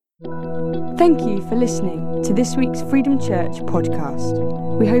Thank you for listening to this week's Freedom Church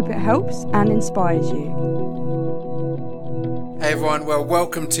podcast. We hope it helps and inspires you. Hey everyone, well,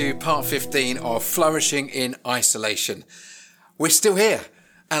 welcome to part 15 of Flourishing in Isolation. We're still here,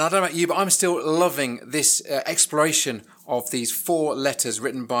 and I don't know about you, but I'm still loving this exploration of these 4 letters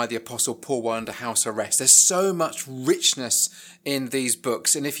written by the Apostle Paul while under house arrest. There's so much richness in these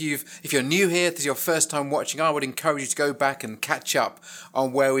books, and if you're new here, if this is your first time watching, I would encourage you to go back and catch up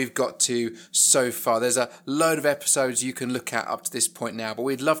on where we've got to so far. There's a load of episodes you can look at up to this point now, but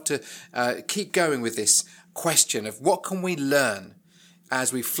we'd love to keep going with this question of what can we learn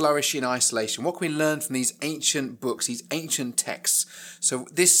as we flourish in isolation? What can we learn from these ancient books, these ancient texts, so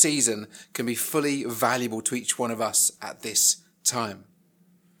this season can be fully valuable to each one of us at this time?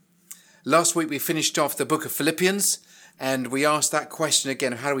 Last week we finished off the book of Philippians, and we asked that question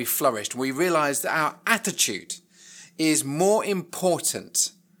again, how do we flourish? And we realized that our attitude is more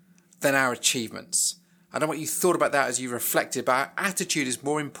important than our achievements. I don't know what you thought about that as you reflected, but our attitude is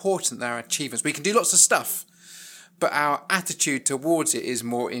more important than our achievements. We can do lots of stuff, but our attitude towards it is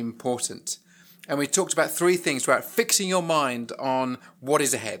more important. And we talked about 3 things, about fixing your mind on what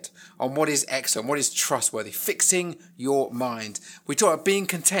is ahead, on what is excellent, what is trustworthy, fixing your mind. We talked about being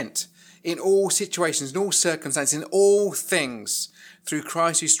content in all situations, in all circumstances, in all things. Through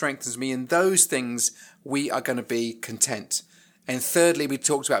Christ who strengthens me, in those things we are going to be content. And thirdly, we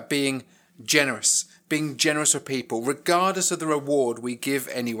talked about being generous with people, regardless of the reward we give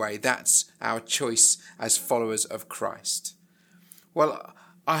anyway. That's our choice as followers of Christ. Well,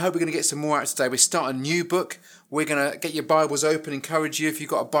 I hope we're going to get some more out today. We start a new book. We're going to get your Bibles open. Encourage you, if you've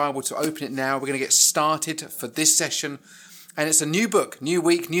got a Bible, to open it now. We're going to get started for this session. And it's a new book, new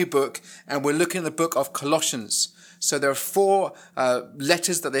week, new book. And we're looking at the book of Colossians. So there are 4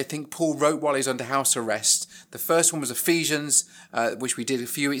 letters that they think Paul wrote while he was under house arrest. The first one was Ephesians, which we did a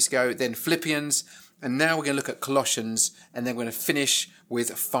few weeks ago. Then Philippians. And now we're going to look at Colossians, and then we're going to finish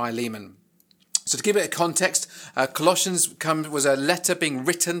with Philemon. So to give it a context, Colossians was a letter being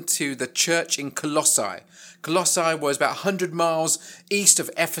written to the church in Colossae. Colossae was about 100 miles east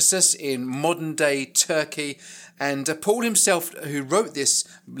of Ephesus in modern-day Turkey. And Paul himself, who wrote this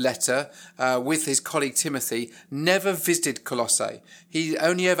letter with his colleague Timothy, never visited Colossae. He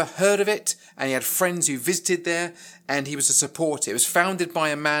only ever heard of it, and he had friends who visited there, and he was a supporter. It was founded by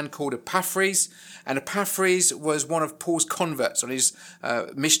a man called Epaphras, and Epaphras was one of Paul's converts on his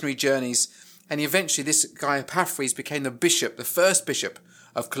missionary journeys. And eventually this guy Epaphras became the first bishop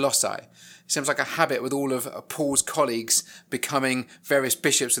of Colossae. It seems like a habit with all of Paul's colleagues becoming various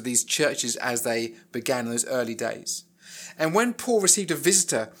bishops of these churches as they began in those early days. And when Paul received a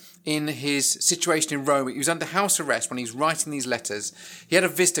visitor in his situation in Rome, he was under house arrest when he was writing these letters. He had a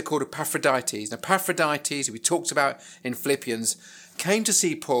visitor called Epaphroditus. And Epaphroditus, who we talked about in Philippians, came to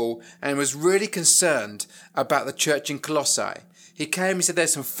see Paul and was really concerned about the church in Colossae. He came, he said,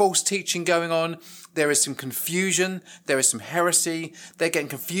 there's some false teaching going on. There is some confusion. There is some heresy. They're getting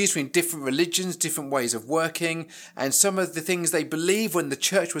confused between different religions, different ways of working. And some of the things they believed when the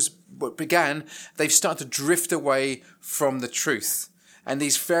church began, they've started to drift away from the truth. And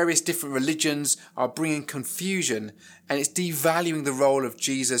these various different religions are bringing confusion, and it's devaluing the role of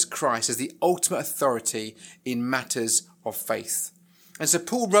Jesus Christ as the ultimate authority in matters of faith. And so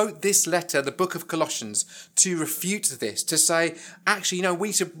Paul wrote this letter, the book of Colossians, to refute this, to say, actually, we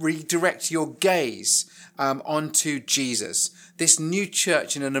need to redirect your gaze onto Jesus. This new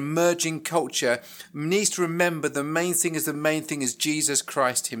church in an emerging culture needs to remember the main thing is Jesus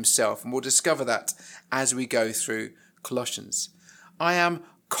Christ himself. And we'll discover that as we go through Colossians. I am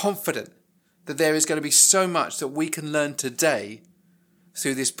confident that there is going to be so much that we can learn today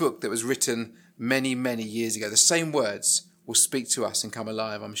through this book that was written many, many years ago. The same words will speak to us and come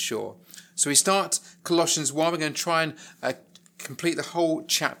alive, I'm sure. So we start Colossians 1. We're going to try and complete the whole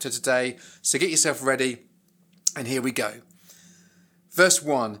chapter today. So get yourself ready, and here we go. Verse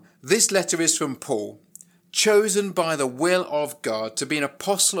 1. This letter is from Paul, chosen by the will of God to be an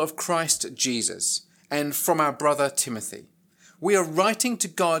apostle of Christ Jesus, and from our brother Timothy. We are writing to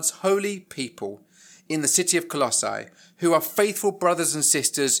God's holy people in the city of Colossae, who are faithful brothers and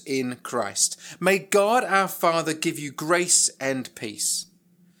sisters in Christ. May God our Father give you grace and peace.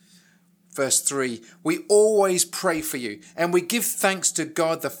 Verse 3, we always pray for you, and we give thanks to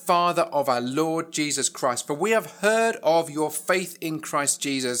God the Father of our Lord Jesus Christ, for we have heard of your faith in Christ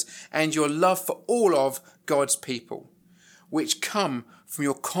Jesus and your love for all of God's people, which come from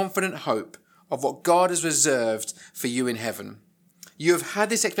your confident hope of what God has reserved for you in heaven. You have had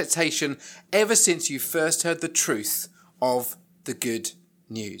this expectation ever since you first heard the truth of the good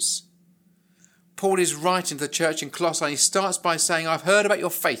news. Paul is writing to the church in Colossae. He starts by saying, I've heard about your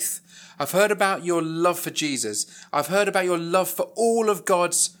faith. I've heard about your love for Jesus. I've heard about your love for all of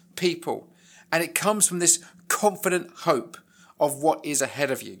God's people. And it comes from this confident hope of what is ahead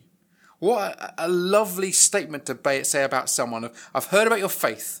of you. What a lovely statement to say about someone. I've heard about your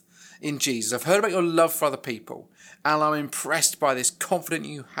faith in Jesus. I've heard about your love for other people. And I'm impressed by this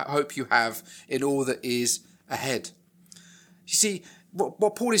confident hope you have in all that is ahead. You see,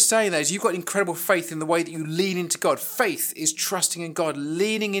 what Paul is saying there is you've got incredible faith in the way that you lean into God. Faith is trusting in God,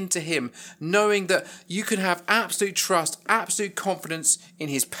 leaning into him, knowing that you can have absolute trust, absolute confidence in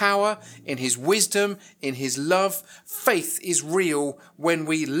his power, in his wisdom, in his love. Faith is real when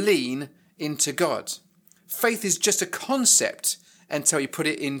we lean into God. Faith is just a concept until you put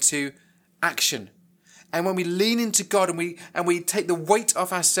it into action. And when we lean into God and we take the weight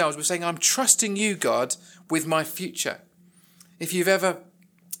off ourselves, we're saying, I'm trusting you, God, with my future. If you've ever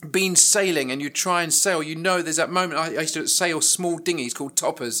been sailing and you try and sail, you know there's that moment. I used to sail small dinghies called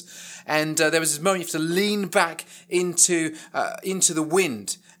toppers. And there was this moment you have to lean back into the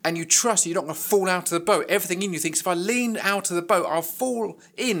wind. And you trust you're not going to fall out of the boat. Everything in you thinks, if I lean out of the boat, I'll fall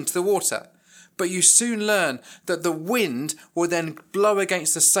into the water. But you soon learn that the wind will then blow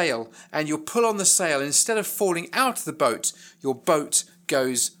against the sail and you'll pull on the sail. And instead of falling out of the boat, your boat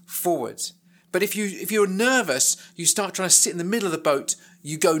goes forward. But if you're nervous, you start trying to sit in the middle of the boat,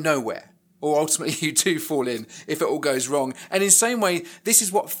 you go nowhere. Or ultimately you do fall in if it all goes wrong. And in the same way, this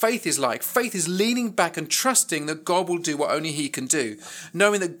is what faith is like. Faith is leaning back and trusting that God will do what only he can do.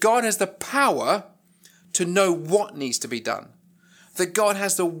 Knowing that God has the power to know what needs to be done. That God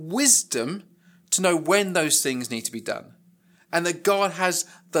has the wisdom to know when those things need to be done. And that God has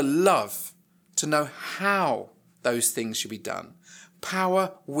the love to know how those things should be done.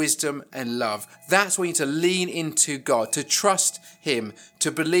 Power, wisdom, and love. That's where you need to lean into God, to trust him,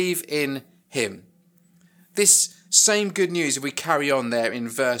 to believe in him. This same good news, if we carry on there in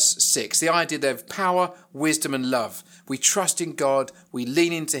verse 6, the idea there of power, wisdom, and love. We trust in God, we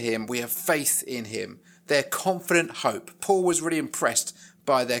lean into him, we have faith in him. Their confident hope. Paul was really impressed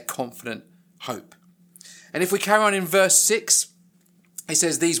by their confident hope. And if we carry on in verse 6, it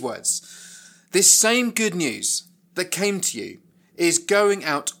says these words, this same good news that came to you is going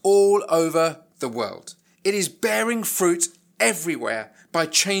out all over the world. It is bearing fruit everywhere by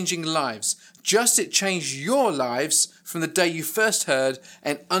changing lives, just as it changed your lives from the day you first heard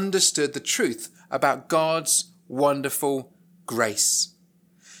and understood the truth about God's wonderful grace.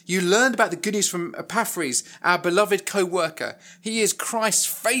 You learned about the good news from Epaphras, our beloved co-worker. He is Christ's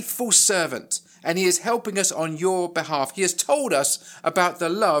faithful servant, and he is helping us on your behalf. He has told us about the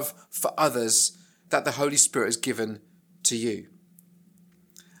love for others that the Holy Spirit has given to you.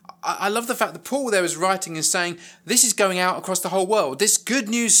 I love the fact that Paul there is writing and saying, this is going out across the whole world. This good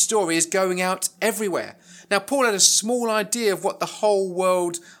news story is going out everywhere. Now, Paul had a small idea of what the whole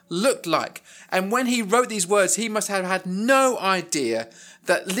world looked like. And when he wrote these words, he must have had no idea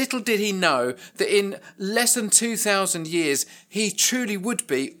that little did he know that in less than 2,000 years, he truly would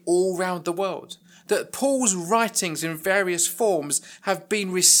be all round the world. That Paul's writings in various forms have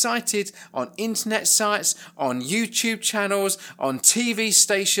been recited on internet sites, on YouTube channels, on TV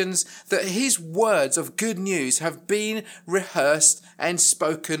stations, that his words of good news have been rehearsed and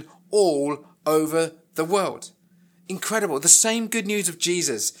spoken all over the world. Incredible. The same good news of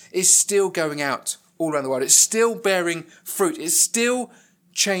Jesus is still going out all around the world. It's still bearing fruit. It's still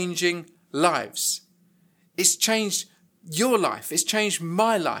changing lives. It's changed your life. It's changed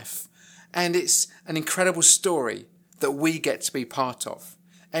my life. And it's an incredible story that we get to be part of.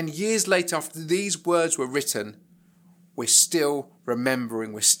 And years later, after these words were written, we're still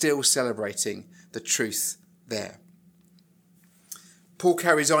remembering, we're still celebrating the truth there. Paul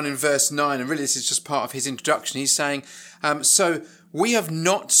carries on in verse 9, and really this is just part of his introduction. He's saying, so we have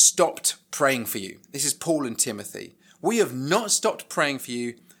not stopped praying for you. This is Paul and Timothy. We have not stopped praying for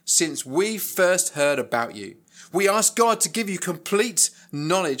you since we first heard about you. We ask God to give you complete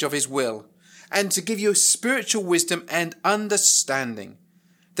knowledge of his will and to give you spiritual wisdom and understanding.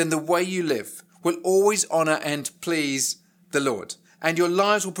 Then the way you live will always honour and please the Lord, and your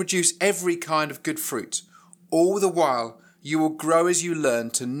lives will produce every kind of good fruit. All the while you will grow as you learn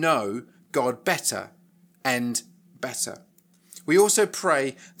to know God better and better. We also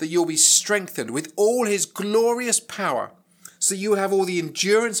pray that you'll be strengthened with all his glorious power so you will have all the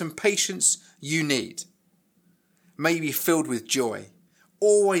endurance and patience you need. May you be filled with joy,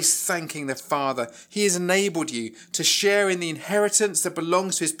 always thanking the Father. He has enabled you to share in the inheritance that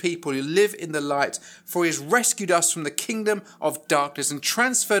belongs to his people who live in the light, for he has rescued us from the kingdom of darkness and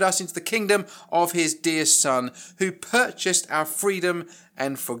transferred us into the kingdom of his dear Son, who purchased our freedom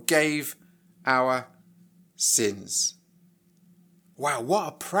and forgave our sins. Wow, what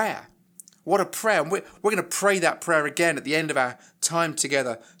a prayer. What a prayer. And we're going to pray that prayer again at the end of our time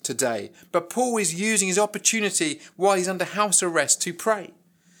together today. But Paul is using his opportunity while he's under house arrest to pray.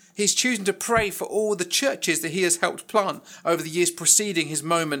 He's choosing to pray for all the churches that he has helped plant over the years preceding his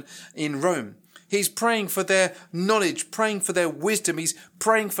moment in Rome. He's praying for their knowledge, praying for their wisdom. He's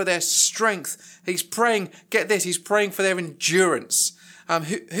praying for their strength. He's praying, get this, he's praying for their endurance.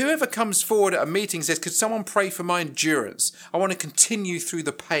 Whoever comes forward at a meeting says, could someone pray for my endurance? I want to continue through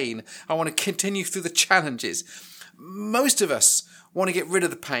the pain. I want to continue through the challenges. Most of us want to get rid of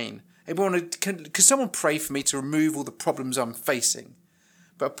the pain. Could someone pray for me to remove all the problems I'm facing?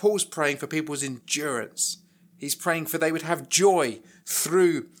 But Paul's praying for people's endurance. He's praying for they would have joy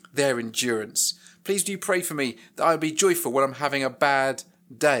through their endurance. Please do pray for me that I will be joyful when I'm having a bad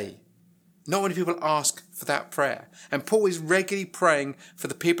day. Not many people ask for that prayer. And Paul is regularly praying for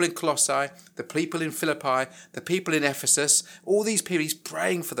the people in Colossae, the people in Philippi, the people in Ephesus. All these people, he's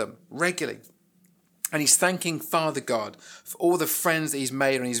praying for them regularly. And he's thanking Father God for all the friends that he's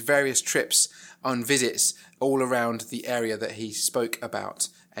made on his various trips on visits all around the area that he spoke about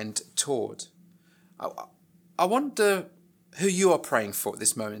and toured. I wonder who you are praying for at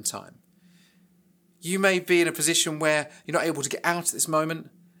this moment in time. You may be in a position where you're not able to get out at this moment.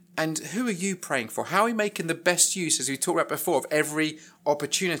 And who are you praying for? How are we making the best use, as we talked about before, of every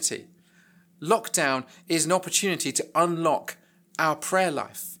opportunity? Lockdown is an opportunity to unlock our prayer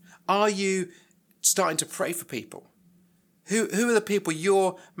life. Are you starting to pray for people? Who are the people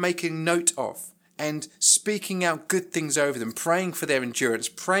you're making note of and speaking out good things over them, praying for their endurance,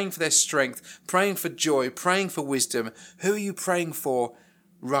 praying for their strength, praying for joy, praying for wisdom? Who are you praying for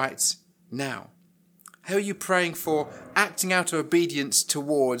right now? Who are you praying for, acting out of obedience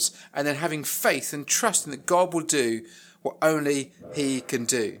towards, and then having faith and trusting that God will do what only he can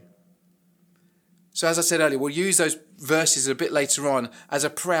do? So as I said earlier, we'll use those verses a bit later on as a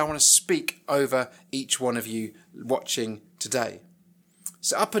prayer I want to speak over each one of you watching today.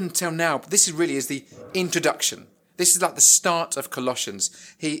 So up until now, this is the introduction. This is like the start of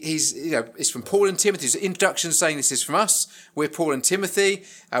Colossians. It's from Paul and Timothy. It's an introduction saying this is from us. We're Paul and Timothy.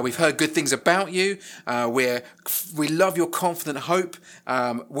 We've heard good things about you. We love your confident hope.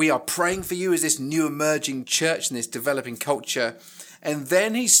 We are praying for you as this new emerging church and this developing culture. And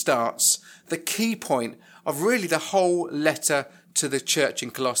then he starts the key point of really the whole letter to the church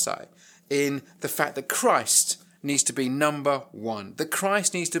in Colossae, in the fact that Christ needs to be number one. That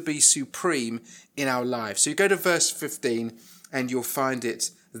Christ needs to be supreme in our lives. So you go to verse 15 and you'll find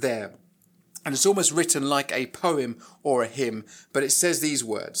it there. And it's almost written like a poem or a hymn, but it says these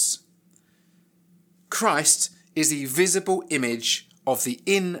words. Christ is the visible image of the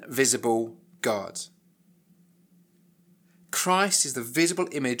invisible God. Christ is the visible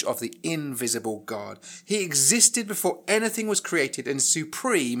image of the invisible God. He existed before anything was created and is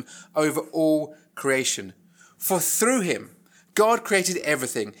supreme over all creation. For through him, God created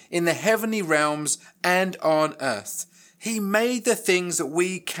everything in the heavenly realms and on earth. He made the things that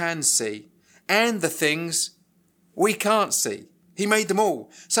we can see and the things we can't see. He made them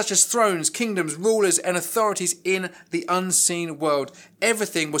all, such as thrones, kingdoms, rulers, and authorities in the unseen world.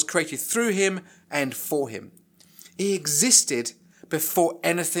 Everything was created through him and for him. He existed before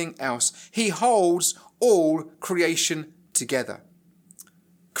anything else. He holds all creation together.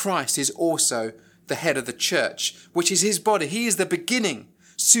 Christ is also the head of the church, which is his body. He is the beginning,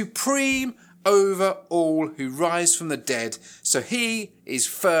 supreme over all who rise from the dead. So he is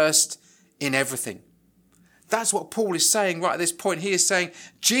first in everything. That's what Paul is saying right at this point. He is saying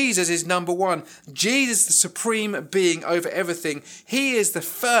Jesus is number one. Jesus, the supreme being over everything. He is the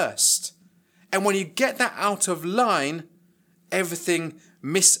first. And when you get that out of line, everything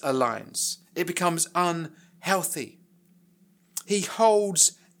misaligns. It becomes unhealthy. He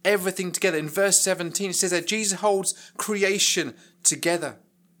holds everything together. In verse 17, it says that Jesus holds creation together.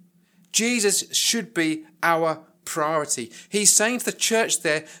 Jesus should be our priority. He's saying to the church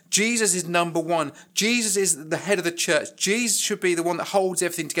there, Jesus is number one. Jesus is the head of the church. Jesus should be the one that holds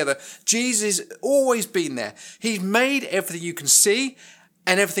everything together. Jesus has always been there. He's made everything you can see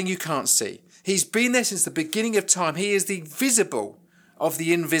and everything you can't see. He's been there since the beginning of time. He is the visible of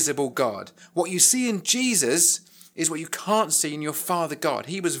the invisible God. What you see in Jesus is what you can't see in your Father God.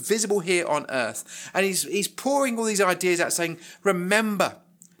 He was visible here on earth. And he's pouring all these ideas out saying, remember,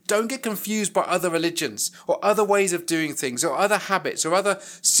 don't get confused by other religions or other ways of doing things or other habits or other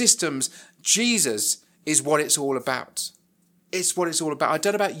systems. Jesus is what it's all about. It's what it's all about. I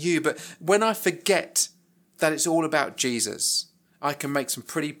don't know about you, but when I forget that it's all about Jesus, I can make some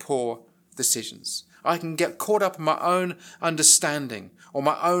pretty poor decisions. I can get caught up in my own understanding or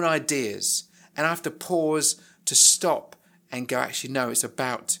my own ideas. And I have to pause to stop and go, actually, no, it's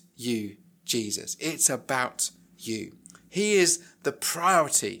about you, Jesus. It's about you. He is the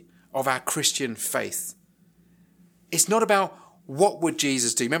priority of our Christian faith. It's not about what would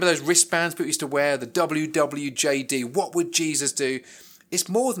Jesus do. Remember those wristbands people used to wear, the WWJD? What would Jesus do? It's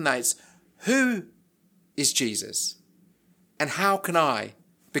more than that. It's who is Jesus? And how can I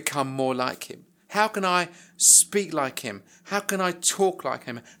become more like him? How can I speak like him? How can I talk like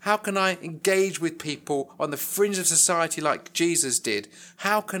him? How can I engage with people on the fringe of society like Jesus did?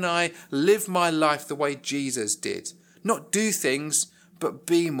 How can I live my life the way Jesus did? Not do things, but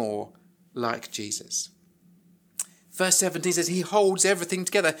be more like Jesus. Verse 17 says he holds everything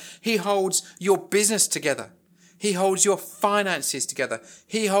together. He holds your business together. He holds your finances together.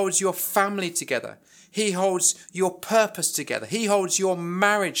 He holds your family together. He holds your purpose together. He holds your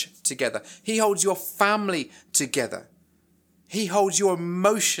marriage together. He holds your family together. He holds your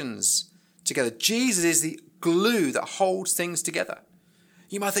emotions together. Jesus is the glue that holds things together.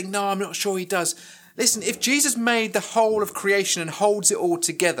 You might think, no, I'm not sure he does. Listen, if Jesus made the whole of creation and holds it all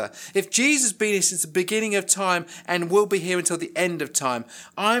together, if Jesus has been here since the beginning of time and will be here until the end of time,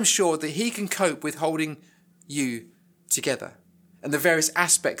 I'm sure that he can cope with holding you together and the various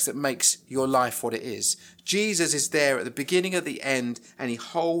aspects that makes your life what it is. Jesus is there at the beginning and the end, and he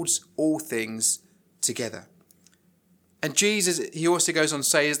holds all things together. And Jesus, he also goes on to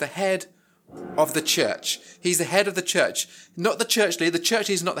say, is the head of the church. He's the head of the church, not the church leader. The church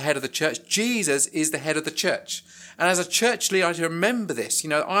is not the head of the church. Jesus is the head of the church. And as a church leader, I remember this.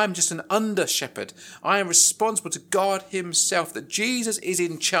 I'm just an under shepherd. I am responsible to God himself, that Jesus is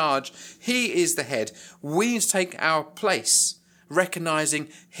in charge. He is the head. We need to take our place, recognizing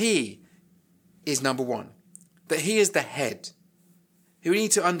he is number one, that he is the head. We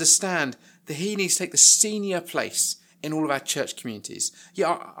need to understand that he needs to take the senior place in all of our church communities.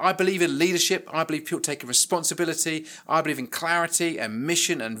 Yeah, I believe in leadership. I believe people taking responsibility. I believe in clarity and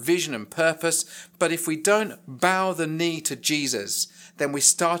mission and vision and purpose. But if we don't bow the knee to Jesus, then we're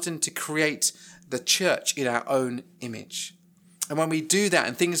starting to create the church in our own image. And when we do that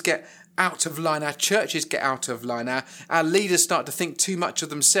and things get out of line, our churches get out of line, our leaders start to think too much of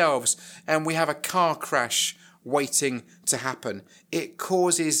themselves, and we have a car crash waiting to happen. It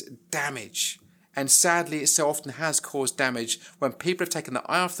causes damage. And sadly, it so often has caused damage when people have taken their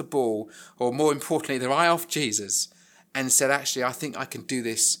eye off the ball, or more importantly, their eye off Jesus, and said, actually, I think I can do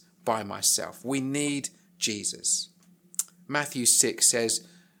this by myself. We need Jesus. Matthew 6 says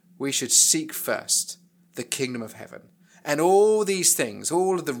we should seek first the kingdom of heaven. And all these things,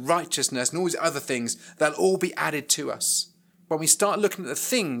 all of the righteousness and all these other things, they'll all be added to us. When we start looking at the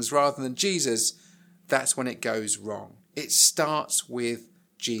things rather than Jesus, that's when it goes wrong. It starts with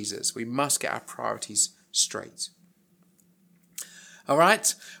Jesus. We must get our priorities straight. All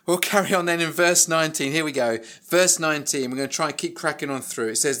right, we'll carry on then in verse 19. Here we go. Verse 19, we're going to try and keep cracking on through.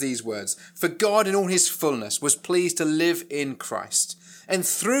 It says these words: For God in all his fullness was pleased to live in Christ, and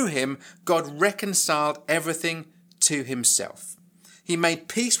through him God reconciled everything to himself. He made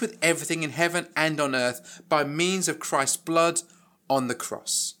peace with everything in heaven and on earth by means of Christ's blood on the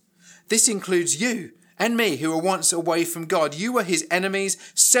cross. This includes you and me, who were once away from God. You were his enemies,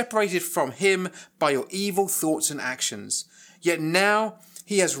 separated from him by your evil thoughts and actions. Yet now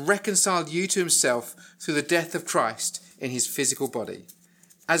he has reconciled you to himself through the death of Christ in his physical body.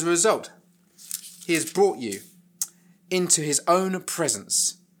 As a result, he has brought you into his own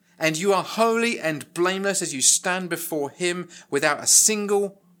presence, and you are holy and blameless as you stand before him without a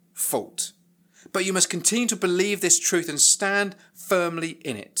single fault. But you must continue to believe this truth and stand firmly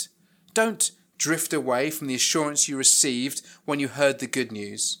in it. Don't drift away from the assurance you received when you heard the good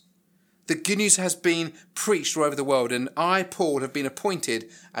news. The good news has been preached all over the world, and I, Paul, have been appointed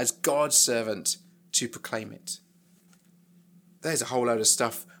as God's servant to proclaim it. There's a whole load of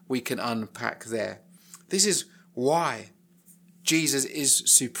stuff we can unpack there. This is why Jesus is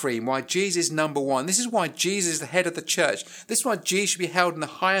supreme, why Jesus is number one. This is why Jesus is the head of the church. This is why Jesus should be held in the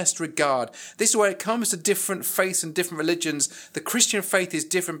highest regard. This is where it comes to different faiths and different religions. The Christian faith is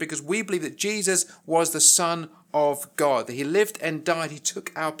different because we believe that Jesus was the Son of God, that he lived and died. He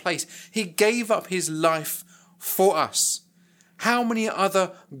took our place. He gave up his life for us. How many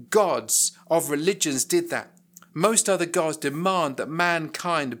other gods of religions did that? Most other gods demand that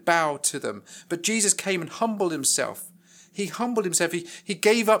mankind bow to them. But Jesus came and humbled himself. He humbled himself. He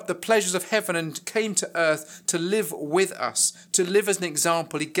gave up the pleasures of heaven and came to earth to live with us, to live as an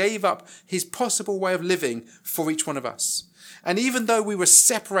example. He gave up his possible way of living for each one of us. And even though we were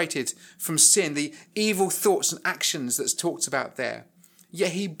separated from sin, the evil thoughts and actions that's talked about there,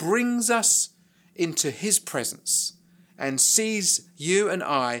 yet he brings us into his presence and sees you and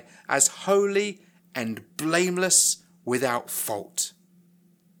I as holy and blameless without fault.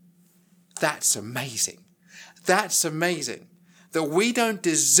 That's amazing. That's amazing. That we don't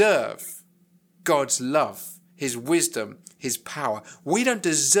deserve God's love, his wisdom, his power. We don't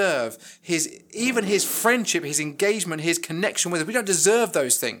deserve even his friendship, his engagement, his connection with us. We don't deserve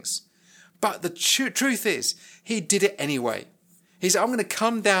those things. But the truth is, he did it anyway. He said, I'm going to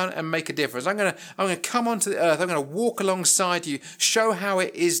come down and make a difference. I'm going to come onto the earth. I'm going to walk alongside you, show how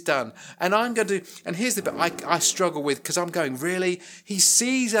it is done. And and here's the bit I struggle with, because I'm going, really? He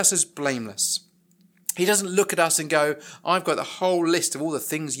sees us as blameless. He doesn't look at us and go, I've got the whole list of all the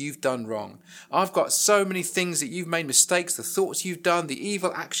things you've done wrong. I've got so many things that you've made mistakes, the thoughts you've done, the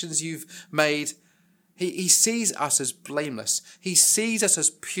evil actions you've made. He sees us as blameless. He sees us as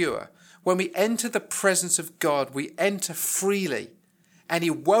pure. When we enter the presence of God, we enter freely, and he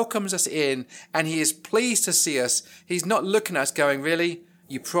welcomes us in, and he is pleased to see us. He's not looking at us going, really,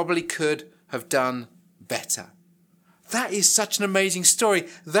 you probably could have done better. That is such an amazing story.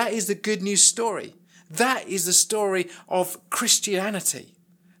 That is the good news story. That is the story of Christianity.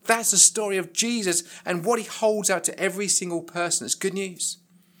 That's the story of Jesus and what he holds out to every single person. It's good news.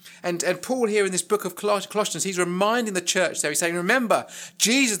 And Paul here in this book of Colossians, he's reminding the church there. He's saying, remember,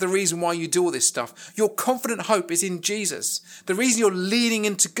 Jesus is the reason why you do all this stuff. Your confident hope is in Jesus. The reason you're leaning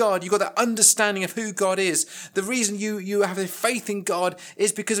into God, you've got that understanding of who God is. The reason you have a faith in God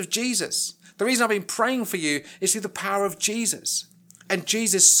is because of Jesus. The reason I've been praying for you is through the power of Jesus. And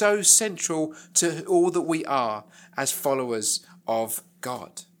Jesus is so central to all that we are as followers of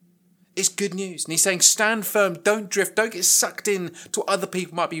God. It's good news. And he's saying, stand firm, don't drift, don't get sucked in to what other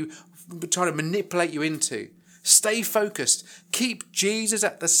people might be trying to manipulate you into. Stay focused. Keep Jesus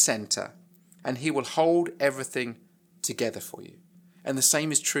at the center, and he will hold everything together for you. And the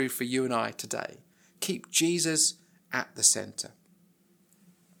same is true for you and I today. Keep Jesus at the center.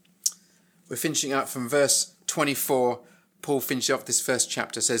 We're finishing up from verse 24. Paul finishes off this first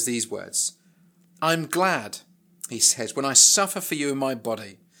chapter, says these words. I'm glad, he says, when I suffer for you in my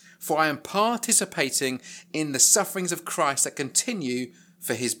body, for I am participating in the sufferings of Christ that continue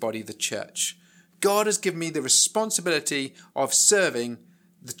for his body, the church. God has given me the responsibility of serving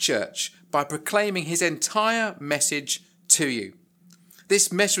the church by proclaiming his entire message to you.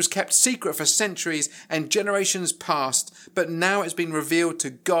 This message was kept secret for centuries and generations past, but now it's been revealed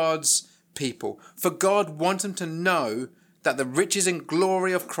to God's people. For God wants them to know that the riches and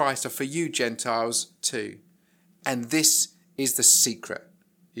glory of Christ are for you Gentiles too. And this is the secret.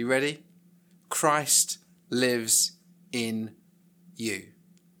 You ready? Christ lives in you.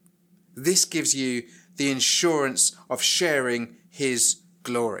 This gives you the insurance of sharing his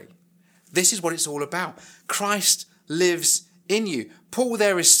glory. This is what it's all about. Christ lives in you. Paul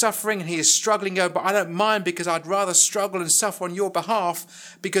there is suffering and he is struggling, but I don't mind, because I'd rather struggle and suffer on your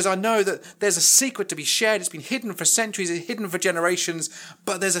behalf, because I know that there's a secret to be shared. It's been hidden for centuries, it's hidden for generations,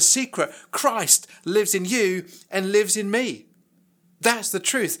 but there's a secret. Christ lives in you and lives in me. That's the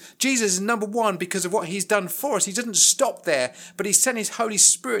truth. Jesus is number one because of what he's done for us. He doesn't stop there, but he sent his Holy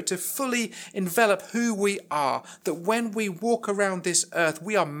Spirit to fully envelop who we are. That when we walk around this earth,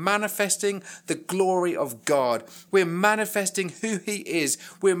 we are manifesting the glory of God. We're manifesting who he is.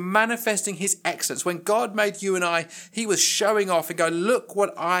 We're manifesting his excellence. When God made you and I, he was showing off and going, look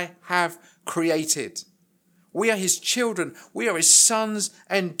what I have created. We are his children. We are his sons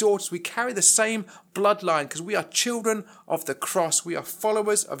and daughters. We carry the same bloodline because we are children of the cross. We are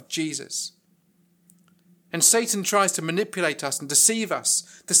followers of Jesus. And Satan tries to manipulate us and deceive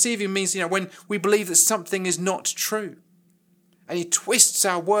us. Deceiving means, when we believe that something is not true. And he twists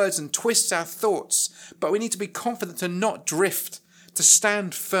our words and twists our thoughts. But we need to be confident to not drift, to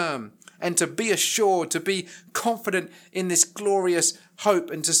stand firm, and to be assured, to be confident in this glorious hope,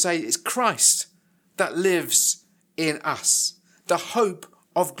 and to say it's Christ that lives in us. The hope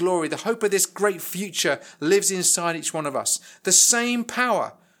of glory, the hope of this great future lives inside each one of us. The same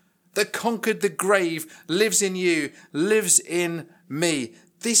power that conquered the grave lives in you, lives in me.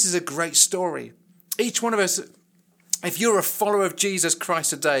 This is a great story. Each one of us, if you're a follower of Jesus Christ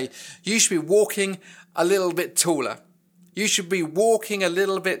today, you should be walking a little bit taller. You should be walking a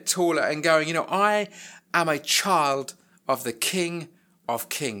little bit taller and going, I am a child of the King of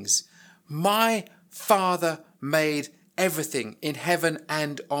Kings. My Father made everything in heaven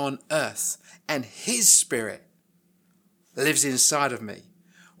and on earth, and his Spirit lives inside of me.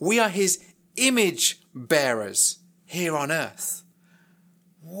 We are his image bearers here on earth.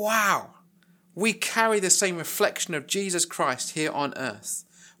 Wow. We carry the same reflection of Jesus Christ here on earth.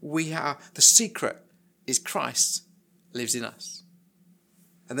 The secret is Christ lives in us.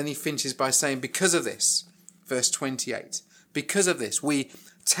 And then he finishes by saying, because of this, verse 28. Because of this, we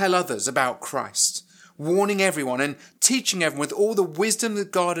tell others about Christ, warning everyone and teaching everyone with all the wisdom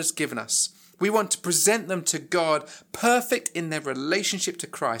that God has given us. We want to present them to God perfect in their relationship to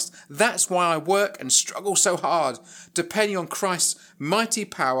Christ. That's why I work and struggle so hard, depending on Christ's mighty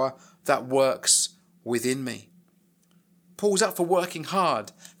power that works within me. Paul's up for working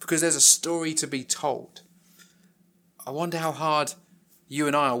hard because there's a story to be told. I wonder how hard you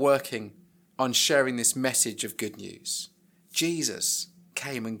and I are working on sharing this message of good news. Jesus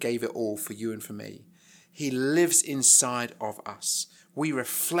came and gave it all for you and for me. He lives inside of us. We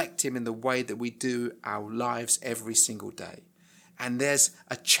reflect him in the way that we do our lives every single day. And there's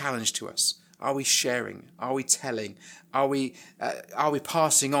a challenge to us. Are we sharing? Are we telling? Are we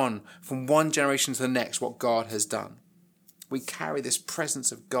passing on from one generation to the next what God has done? We carry this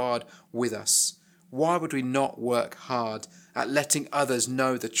presence of God with us. Why would we not work hard at letting others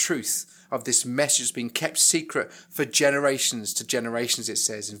know the truth of this message being kept secret for generations to generations, it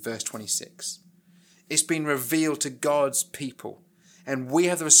says in verse 26. It's been revealed to God's people, and we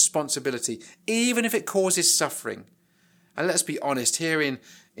have the responsibility, even if it causes suffering. And let's be honest, here in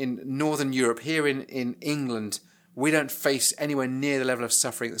Northern Europe, here in England, we don't face anywhere near the level of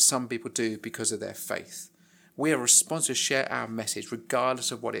suffering that some people do because of their faith. We are responsible to share our message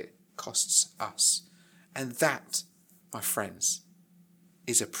regardless of what it costs us. And that, my friends,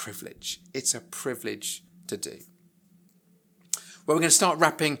 is a privilege. It's a privilege to do. Well, we're going to start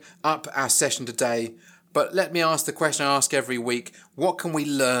wrapping up our session today, but let me ask the question I ask every week. What can we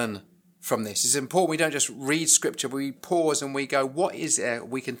learn from this? It's important we don't just read scripture, but we pause and we go, what is there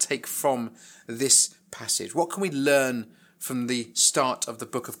we can take from this passage? What can we learn from the start of the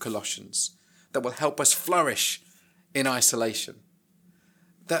book of Colossians that will help us flourish in isolation?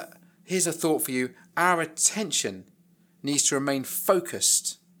 Here's a thought for you. Our attention needs to remain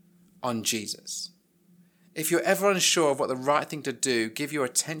focused on Jesus. If you're ever unsure of what the right thing to do, give your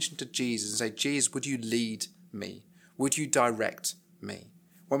attention to Jesus and say, Jesus, would you lead me? Would you direct me?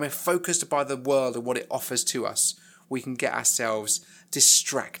 When we're focused by the world and what it offers to us, we can get ourselves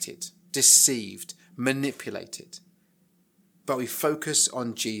distracted, deceived, manipulated. But we focus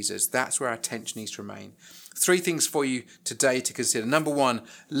on Jesus. That's where our attention needs to remain. 3 things for you today to consider. Number 1,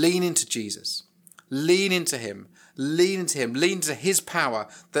 lean into Jesus. Lean into him. Lean into him. Lean into his power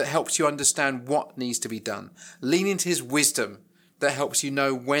that helps you understand what needs to be done. Lean into his wisdom that helps you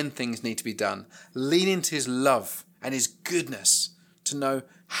know when things need to be done. Lean into his love and his goodness to know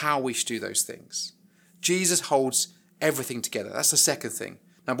how we should do those things. Jesus holds everything together. That's the second thing.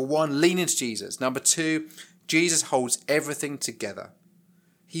 Number 1, lean into Jesus. Number 2, Jesus holds everything together.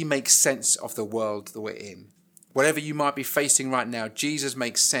 He makes sense of the world that we're in. Whatever you might be facing right now, Jesus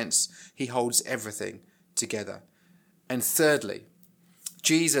makes sense. He holds everything together. And thirdly,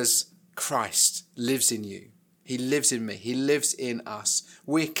 Jesus Christ lives in you. He lives in me. He lives in us.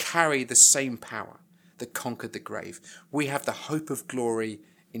 We carry the same power that conquered the grave. We have the hope of glory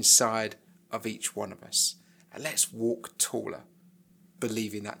inside of each one of us. And let's walk taller,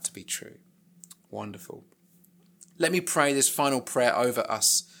 believing that to be true. Wonderful. Let me pray this final prayer over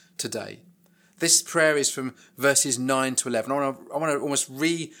us today. This prayer is from verses 9 to 11. I want to almost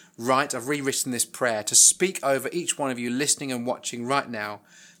rewrite. I've rewritten this prayer to speak over each one of you listening and watching right now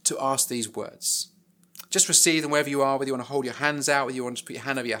to ask these words. Just receive them wherever you are, whether you want to hold your hands out, whether you want to put your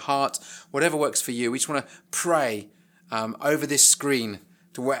hand over your heart, whatever works for you. We just want to pray over this screen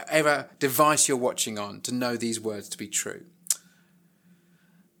to whatever device you're watching on to know these words to be true.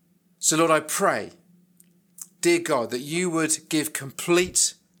 So Lord, I pray, dear God, that you would give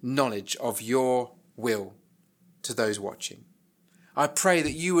complete knowledge of your will to those watching. I pray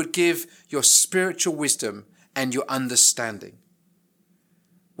that you would give your spiritual wisdom and your understanding.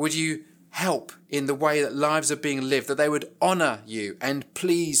 Would you help in the way that lives are being lived, that they would honour you and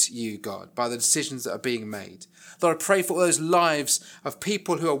please you, God, by the decisions that are being made. Lord, I pray for all those lives of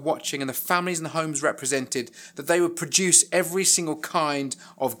people who are watching and the families and the homes represented, that they would produce every single kind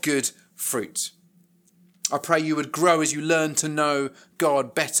of good fruit. I pray you would grow as you learn to know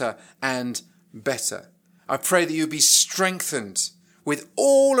God better and better. I pray that you would be strengthened with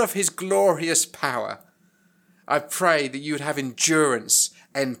all of his glorious power. I pray that you would have endurance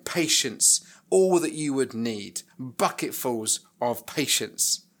and patience, all that you would need, bucketfuls of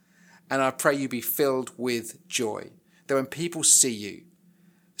patience. And I pray you be filled with joy, that when people see you,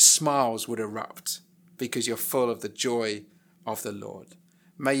 smiles would erupt because you're full of the joy of the Lord.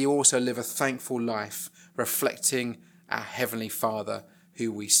 May you also live a thankful life, reflecting our Heavenly Father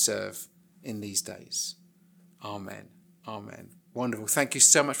who we serve in these days. Amen. Amen. Wonderful. Thank you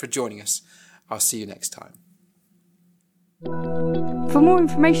so much for joining us. I'll see you next time. For more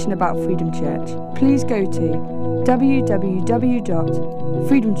information about Freedom Church, please go to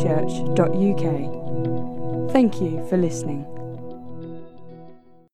www.freedomchurch.uk. Thank you for listening.